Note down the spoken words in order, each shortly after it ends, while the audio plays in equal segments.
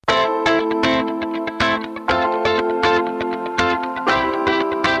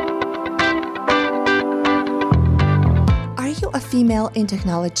female in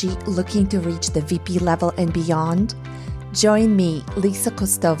technology looking to reach the VP level and beyond? Join me, Lisa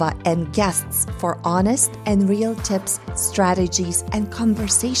Kostova, and guests for honest and real tips, strategies, and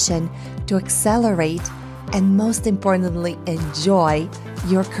conversation to accelerate and, most importantly, enjoy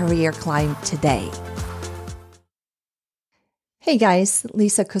your career climb today. Hey guys,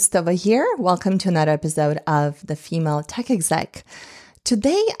 Lisa Kostova here. Welcome to another episode of The Female Tech Exec.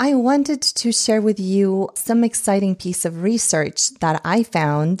 Today, I wanted to share with you some exciting piece of research that I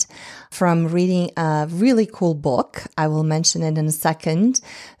found from reading a really cool book. I will mention it in a second,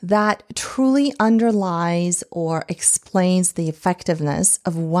 that truly underlies or explains the effectiveness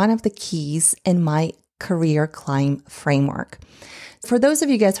of one of the keys in my career climb framework. For those of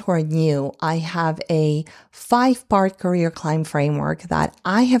you guys who are new, I have a 5-part career climb framework that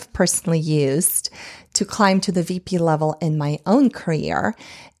I have personally used to climb to the VP level in my own career.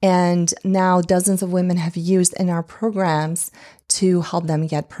 And now dozens of women have used in our programs to help them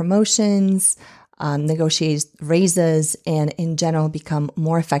get promotions, negotiate raises, and in general become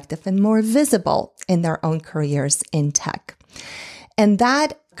more effective and more visible in their own careers in tech. And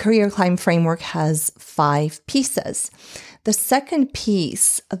that career climb framework has 5 pieces. The second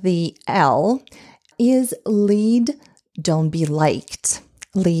piece, the L, is lead, don't be liked.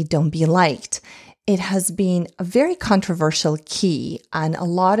 Lead, don't be liked. It has been a very controversial key, and a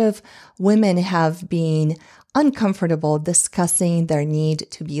lot of women have been uncomfortable discussing their need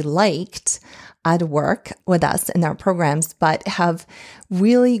to be liked at work with us in our programs, but have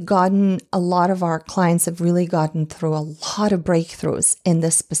really gotten, a lot of our clients have really gotten through a lot of breakthroughs in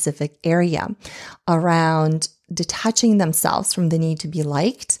this specific area around detaching themselves from the need to be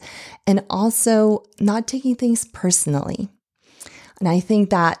liked and also not taking things personally. And I think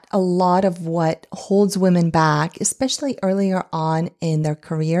that a lot of what holds women back, especially earlier on in their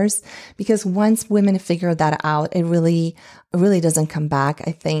careers, because once women figure that out, it really doesn't come back,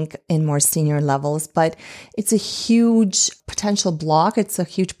 I think, in more senior levels. But it's a huge potential block. It's a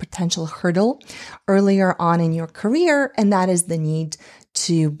huge potential hurdle earlier on in your career. And that is the need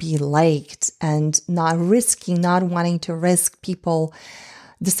to be liked and not wanting to risk people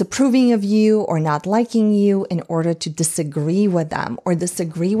disapproving of you or not liking you in order to disagree with them or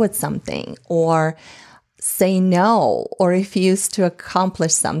disagree with something or say no or refuse to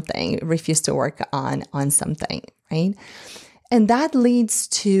accomplish something, refuse to work on something, right? And that leads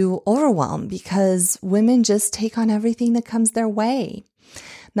to overwhelm because women just take on everything that comes their way.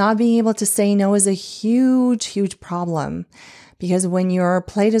 Not being able to say no is a huge, huge problem. Because when your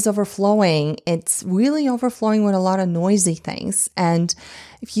plate is overflowing, it's really overflowing with a lot of noisy things. And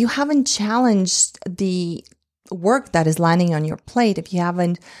if you haven't challenged the work that is landing on your plate, if you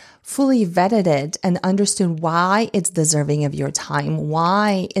haven't fully vetted it and understood why it's deserving of your time,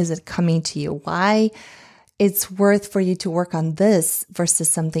 why is it coming to you, why it's worth for you to work on this versus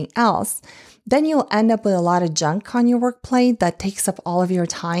something else, then you'll end up with a lot of junk on your work plate that takes up all of your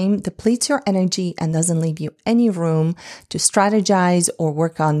time, depletes your energy, and doesn't leave you any room to strategize or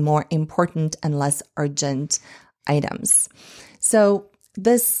work on more important and less urgent items. So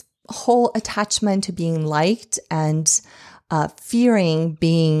this whole attachment to being liked and fearing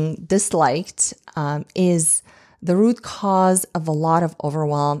being disliked is the root cause of a lot of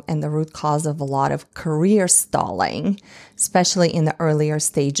overwhelm and the root cause of a lot of career stalling, especially in the earlier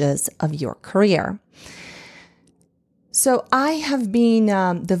stages of your career. So I have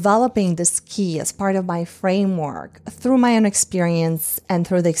been developing this key as part of my framework through my own experience and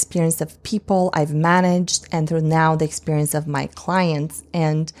through the experience of people I've managed and through now the experience of my clients.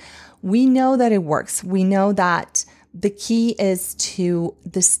 And we know that it works. We know that the key is to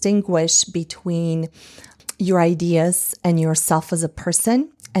distinguish between your ideas and yourself as a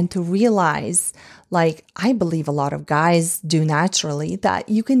person and to realize, like I believe a lot of guys do naturally, that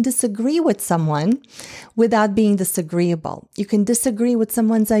you can disagree with someone without being disagreeable. You can disagree with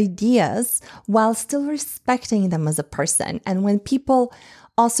someone's ideas while still respecting them as a person. And when people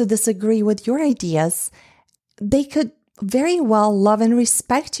also disagree with your ideas, they could very well love and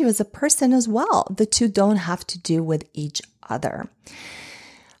respect you as a person as well. The two don't have to do with each other.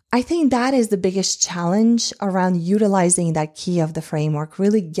 I think that is the biggest challenge around utilizing that key of the framework,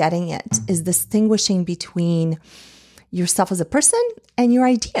 really getting it, is distinguishing between yourself as a person and your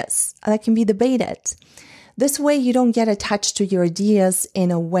ideas that can be debated. This way, you don't get attached to your ideas in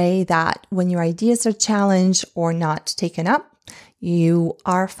a way that when your ideas are challenged or not taken up, you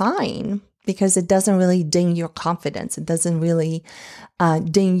are fine because it doesn't really ding your confidence. It doesn't really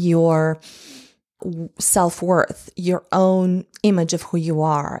ding your self-worth, your own image of who you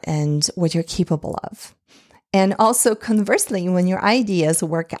are and what you're capable of. And also conversely, when your ideas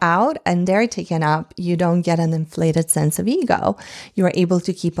work out and they're taken up, you don't get an inflated sense of ego. You're able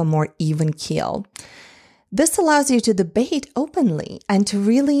to keep a more even keel. This allows you to debate openly and to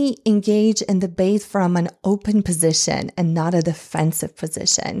really engage in debate from an open position and not a defensive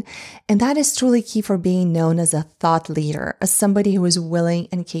position. And that is truly key for being known as a thought leader, as somebody who is willing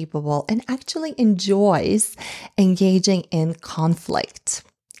and capable and actually enjoys engaging in conflict.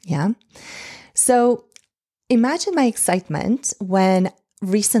 Yeah. So imagine my excitement when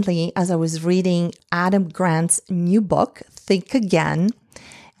recently, as I was reading Adam Grant's new book, Think Again,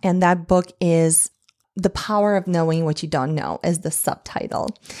 and that book is The Power of Knowing What You Don't Know is the subtitle.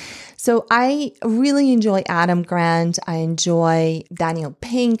 So I really enjoy Adam Grant. I enjoy Daniel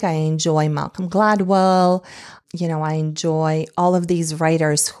Pink. I enjoy Malcolm Gladwell. I enjoy all of these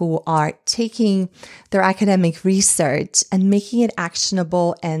writers who are taking their academic research and making it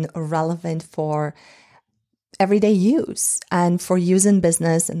actionable and relevant for everyday use and for use in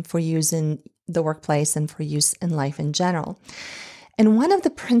business and for use in the workplace and for use in life in general. And one of the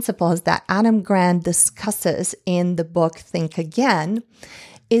principles that Adam Grant discusses in the book Think Again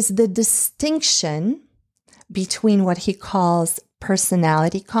is the distinction between what he calls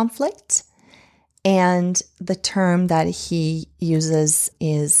personality conflict and the term that he uses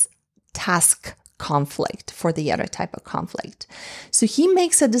is task conflict for the other type of conflict. So he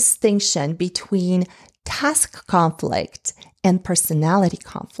makes a distinction between task conflict and personality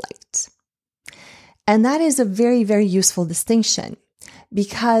conflict. And that is a very, very useful distinction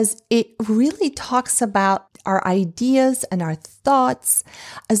because it really talks about our ideas and our thoughts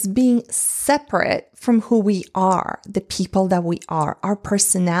as being separate from who we are, the people that we are, our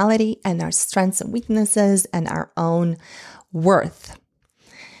personality and our strengths and weaknesses and our own worth.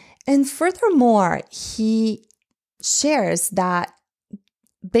 And furthermore, he shares that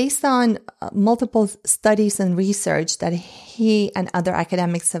based on multiple studies and research that he and other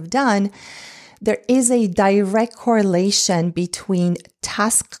academics have done, there is a direct correlation between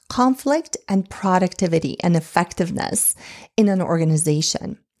task conflict and productivity and effectiveness in an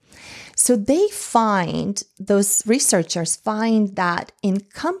organization. So those researchers find that in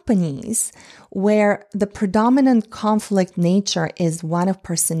companies where the predominant conflict nature is one of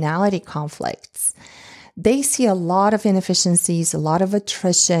personality conflicts, they see a lot of inefficiencies, a lot of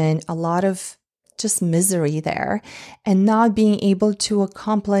attrition, a lot of just misery there, and not being able to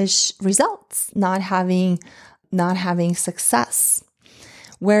accomplish results, not having success.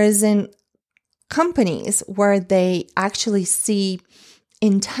 Whereas in companies where they actually see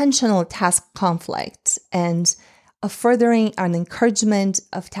intentional task conflict and a furthering and encouragement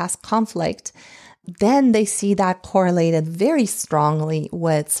of task conflict, then they see that correlated very strongly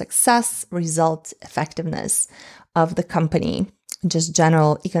with success, result, effectiveness of the company, just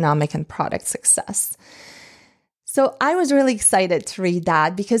general economic and product success. So I was really excited to read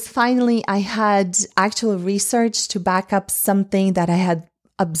that because finally I had actual research to back up something that I had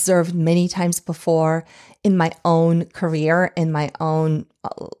observed many times before in my own career, in my own,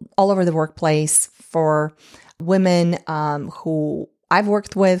 all over the workplace for women who I've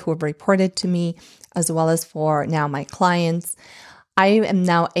worked with, who have reported to me, as well as for now my clients. I am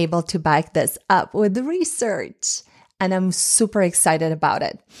now able to back this up with the research, and I'm super excited about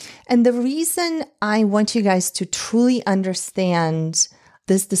it. And the reason I want you guys to truly understand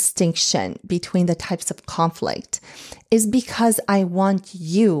this distinction between the types of conflict is because I want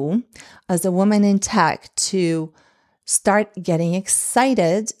you, as a woman in tech, to start getting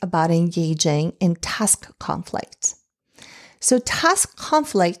excited about engaging in task conflict. So task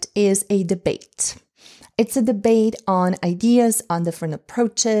conflict is a debate. It's a debate on ideas, on different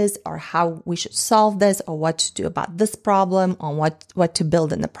approaches, or how we should solve this, or what to do about this problem, on what to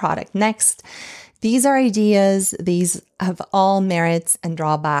build in the product next. These are ideas. These have all merits and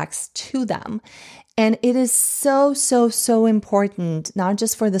drawbacks to them. And it is so, so, so important, not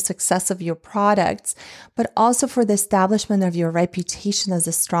just for the success of your products, but also for the establishment of your reputation as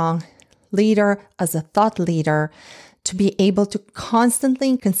a strong leader, as a thought leader, to be able to constantly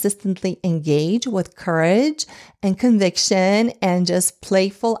and consistently engage with courage and conviction and just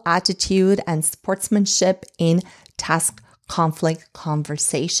playful attitude and sportsmanship in task conflict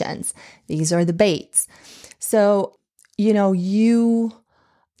conversations. These are debates. So, you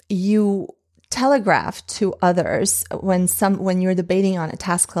telegraph to others when you're debating on a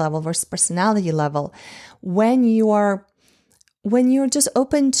task level versus personality level, when you're just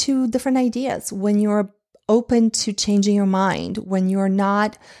open to different ideas, when you're open to changing your mind, when you're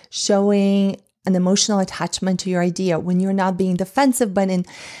not showing an emotional attachment to your idea, when you're not being defensive, but when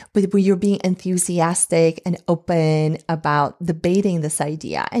you're being enthusiastic and open about debating this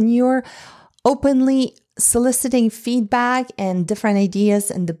idea, and you're openly soliciting feedback and different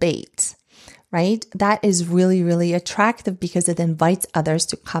ideas and debate, right? That is really, really attractive because it invites others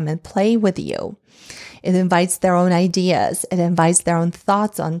to come and play with you. It invites their own ideas. It invites their own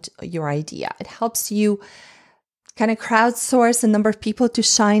thoughts on your idea. It helps you kind of crowdsource a number of people to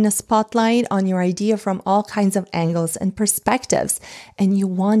shine a spotlight on your idea from all kinds of angles and perspectives. And you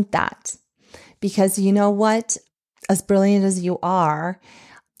want that because you know what? As brilliant as you are,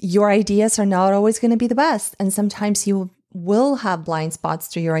 your ideas are not always going to be the best. And sometimes you will have blind spots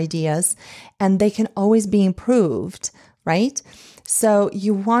to your ideas and they can always be improved, right? So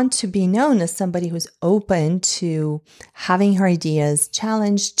you want to be known as somebody who's open to having her ideas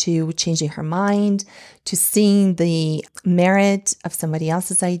challenged, to changing her mind, to seeing the merit of somebody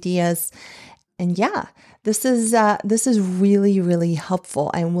else's ideas. And yeah, this is really, really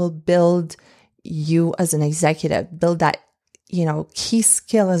helpful and will build you as an executive, build that, key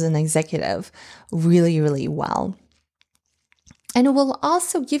skill as an executive really, really well. And it will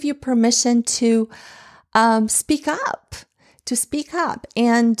also give you permission to speak up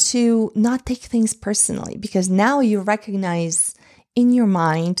and to not take things personally, because now you recognize in your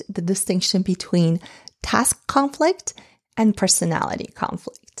mind the distinction between task conflict and personality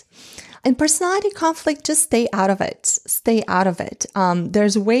conflict. And personality conflict, just stay out of it. Stay out of it.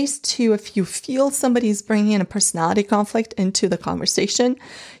 There's ways to, if you feel somebody's bringing in a personality conflict into the conversation,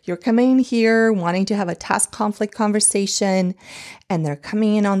 you're coming in here wanting to have a task conflict conversation, and they're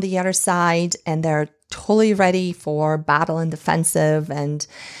coming in on the other side, and they're totally ready for battle and defensive and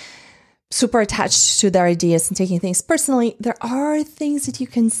super attached to their ideas and taking things personally. There are things that you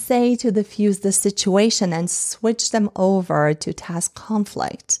can say to diffuse the situation and switch them over to task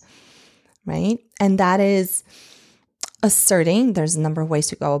conflict, right? And that is asserting, there's a number of ways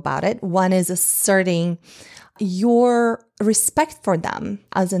to go about it. One is asserting your respect for them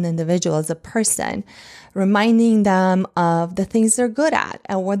as an individual, as a person, reminding them of the things they're good at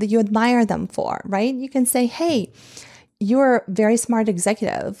and what you admire them for, right? You can say, hey, you're a very smart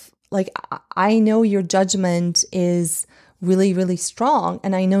executive. Like, I know your judgment is really, really strong,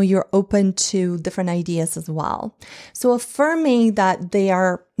 and I know you're open to different ideas as well. So affirming that they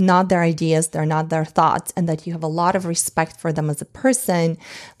are not their ideas, they're not their thoughts, and that you have a lot of respect for them as a person,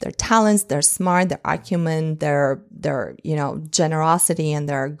 their talents, their smart, their acumen, their generosity and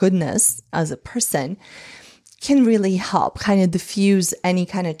their goodness as a person can really help kind of diffuse any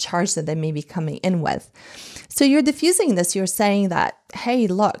kind of charge that they may be coming in with. So you're diffusing this. You're saying that, hey,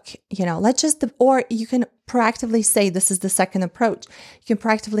 look, let's just, or you can proactively say, this is the second approach. You can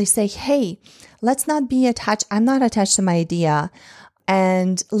proactively say, hey, let's not be attached. I'm not attached to my idea.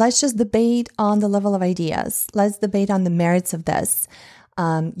 And let's just debate on the level of ideas. Let's debate on the merits of this.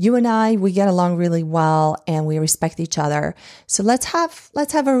 You and I, we get along really well and we respect each other. So let's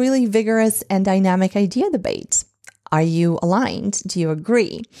have a really vigorous and dynamic idea debate. Are you aligned? Do you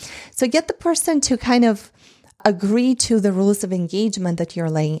agree? So get the person to kind of agree to the rules of engagement that you're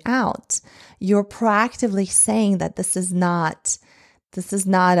laying out. You're proactively saying that this is not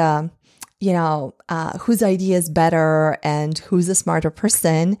a, whose idea is better and who's a smarter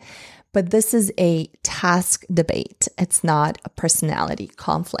person, but this is a task debate. It's not a personality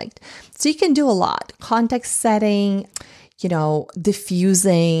conflict. So you can do a lot. Context setting,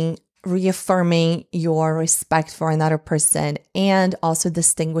 diffusing, reaffirming your respect for another person, and also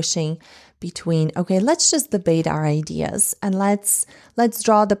distinguishing between, okay, let's just debate our ideas and let's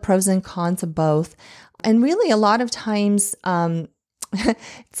draw the pros and cons of both. And really a lot of times,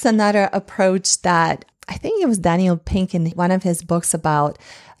 it's another approach that I think it was Daniel Pink in one of his books about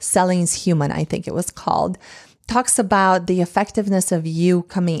Selling is Human, I think it was called, talks about the effectiveness of you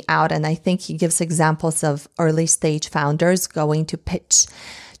coming out. And I think he gives examples of early stage founders going to pitch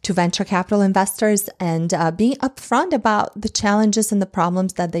to venture capital investors and being upfront about the challenges and the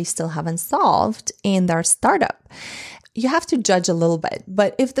problems that they still haven't solved in their startup. You have to judge a little bit,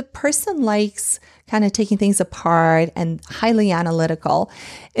 but if the person likes kind of taking things apart and highly analytical,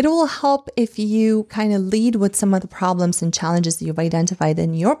 it will help if you kind of lead with some of the problems and challenges that you've identified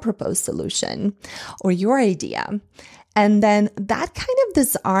in your proposed solution or your idea. And then that kind of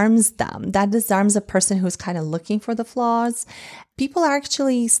disarms them. That disarms a person who's kind of looking for the flaws. People are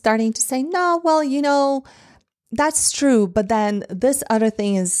actually starting to say, no, well, that's true, but then this other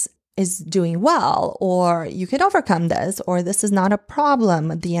thing is doing well, or you can overcome this, or this is not a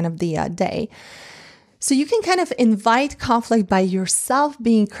problem at the end of the day. So you can kind of invite conflict by yourself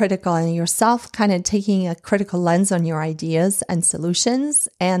being critical and yourself kind of taking a critical lens on your ideas and solutions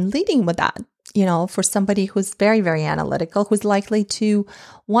and leading with that. For somebody who's very, very analytical, who's likely to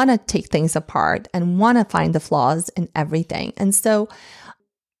want to take things apart and want to find the flaws in everything. And so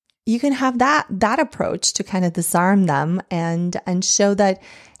you can have that approach to kind of disarm them and show that,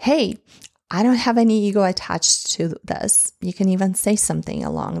 hey, I don't have any ego attached to this. You can even say something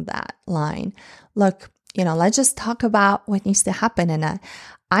along that line. Look, let's just talk about what needs to happen. And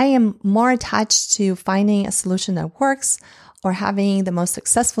I am more attached to finding a solution that works or having the most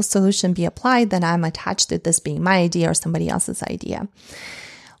successful solution be applied than I'm attached to this being my idea or somebody else's idea.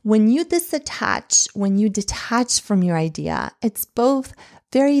 When you detach from your idea, it's both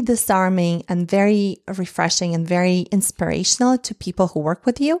very disarming and very refreshing and very inspirational to people who work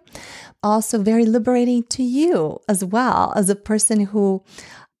with you. Also very liberating to you as well, as a person who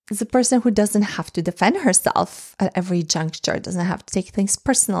doesn't have to defend herself at every juncture, doesn't have to take things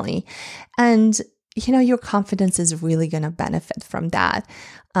personally. And, your confidence is really going to benefit from that.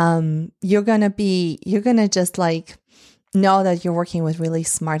 You're going to just like know that you're working with really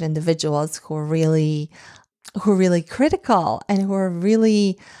smart individuals who are really critical and who are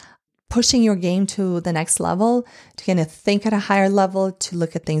really pushing your game to the next level, to kind of think at a higher level, to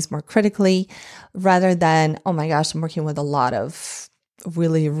look at things more critically, rather than, oh my gosh, I'm working with a lot of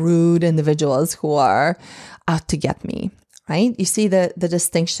really rude individuals who are out to get me, right? You see the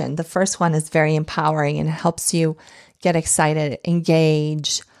distinction. The first one is very empowering and it helps you get excited,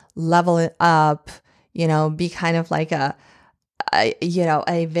 engage, level it up, be kind of like a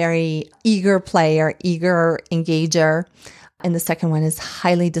very eager player, eager engager. And the second one is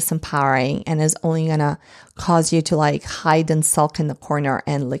highly disempowering and is only going to cause you to like hide and sulk in the corner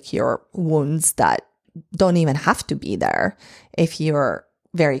and lick your wounds that don't even have to be there if you're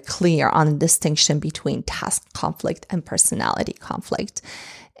very clear on the distinction between task conflict and personality conflict.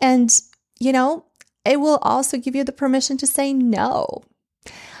 And, it will also give you the permission to say no.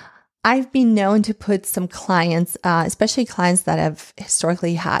 I've been known to put some clients, especially clients that have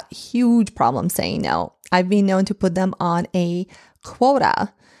historically had huge problems saying no. I've been known to put them on a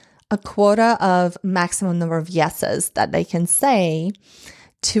quota of maximum number of yeses that they can say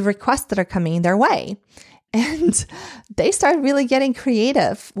to requests that are coming their way. And they start really getting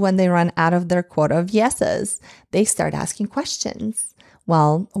creative when they run out of their quota of yeses. They start asking questions.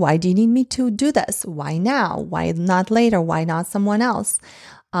 Well, why do you need me to do this? Why now? Why not later? Why not someone else?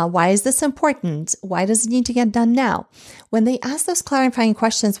 Why is this important? Why does it need to get done now? When they ask those clarifying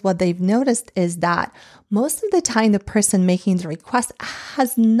questions, what they've noticed is that most of the time, the person making the request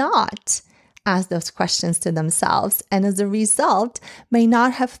has not asked those questions to themselves, and as a result, may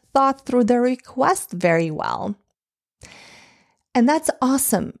not have thought through their request very well. And that's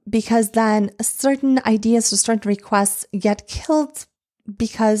awesome, because then certain ideas or certain requests get killed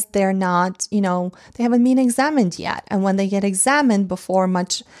because they're not, they haven't been examined yet. And when they get examined before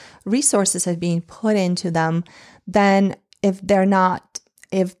much resources have been put into them, then if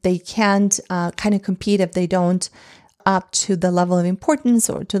they can't kind of compete, if they don't up to the level of importance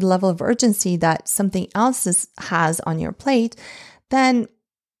or to the level of urgency that something else has on your plate, then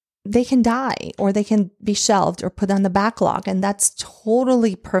they can die or they can be shelved or put on the backlog. And that's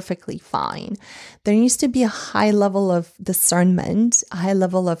totally perfectly fine. There needs to be a high level of discernment, a high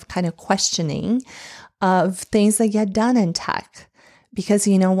level of kind of questioning of things that get done in tech. Because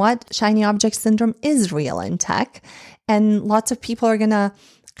you know what? Shiny object syndrome is real in tech. And lots of people are going to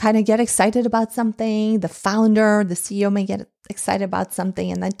kind of get excited about something. The founder, the CEO may get excited about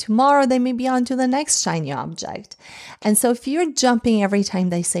something, and then tomorrow they may be on to the next shiny object. And so if you're jumping every time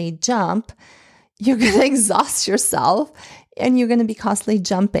they say jump, you're going to exhaust yourself and you're going to be constantly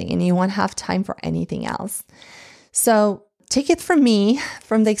jumping and you won't have time for anything else. So take it from me,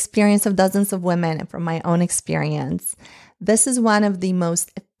 from the experience of dozens of women and from my own experience. This is one of the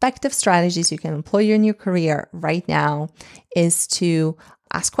most effective strategies you can employ in your career right now, is to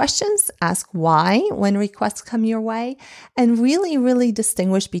ask questions, ask why when requests come your way, and really, really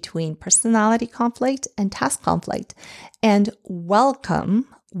distinguish between personality conflict and task conflict, and welcome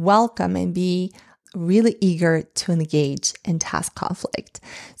and be really eager to engage in task conflict.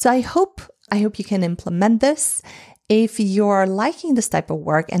 So I hope you can implement this. If you're liking this type of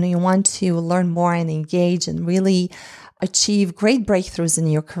work and you want to learn more and engage and really achieve great breakthroughs in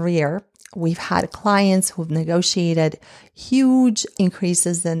your career, we've had clients who've negotiated huge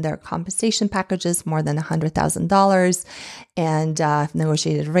increases in their compensation packages, more than $100,000, and have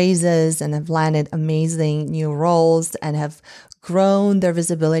negotiated raises and have landed amazing new roles and have grown their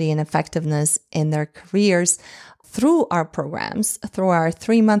visibility and effectiveness in their careers through our programs, through our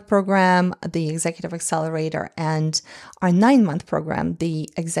 3-month program, the Executive Accelerator, and our 9-month program, the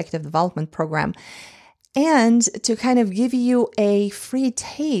Executive Development Program. And to kind of give you a free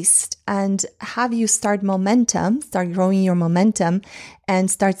taste and have you start growing your momentum and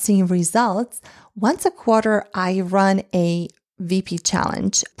start seeing results. Once a quarter, I run a VP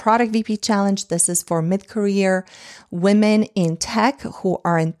Challenge. Product VP Challenge, this is for mid-career women in tech who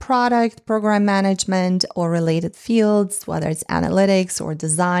are in product, program management, or related fields, whether it's analytics or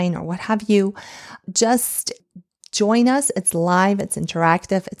design or what have you. Just join us. It's live, it's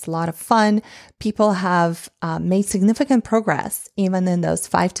interactive, it's a lot of fun. People have made significant progress even in those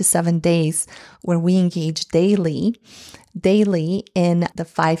 5 to 7 days where we engage daily in the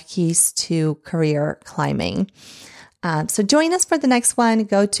 5 keys to career climbing. So join us for the next one.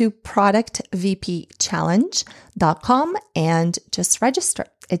 Go to productvpchallenge.com and just register.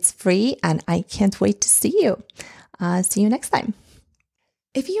 It's free and I can't wait to see you. See you next time.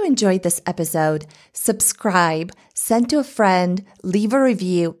 If you enjoyed this episode, subscribe, send to a friend, leave a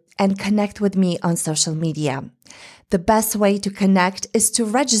review, and connect with me on social media. The best way to connect is to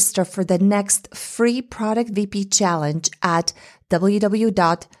register for the next free Product VP Challenge at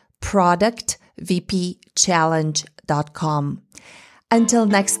www.productvpchallenge.com. Until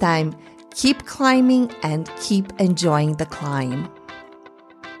next time, keep climbing and keep enjoying the climb.